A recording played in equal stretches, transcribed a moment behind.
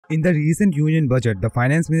In the recent union budget, the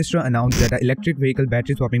finance minister announced that an electric vehicle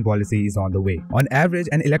battery swapping policy is on the way. On average,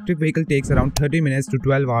 an electric vehicle takes around 30 minutes to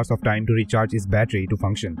 12 hours of time to recharge its battery to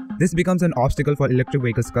function. This becomes an obstacle for electric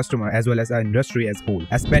vehicles customers as well as our industry as whole,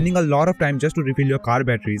 as spending a lot of time just to refill your car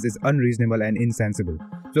batteries is unreasonable and insensible.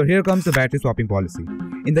 So here comes the battery swapping policy.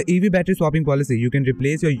 In the EV battery swapping policy, you can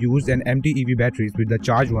replace your used and empty EV batteries with the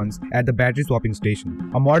charged ones at the battery swapping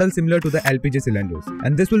station, a model similar to the LPG cylinders.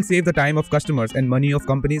 And this will save the time of customers and money of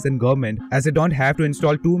companies and government, as they don't have to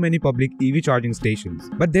install too many public EV charging stations.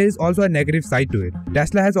 But there is also a negative side to it.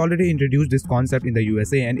 Tesla has already introduced this concept in the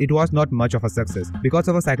USA and it was not much of a success because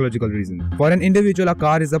of a psychological reason. For an individual, a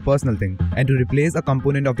car is a personal thing, and to replace a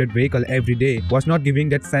component of that vehicle every day was not giving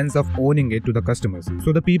that sense of owning it to the customers.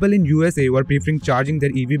 So the people in USA were preferring charging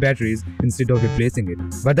their EV batteries instead of replacing it.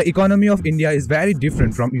 But the economy of India is very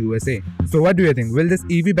different from USA. So what do you think? Will this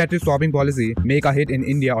EV battery swapping policy make a hit in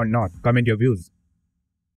India or not? Comment your views.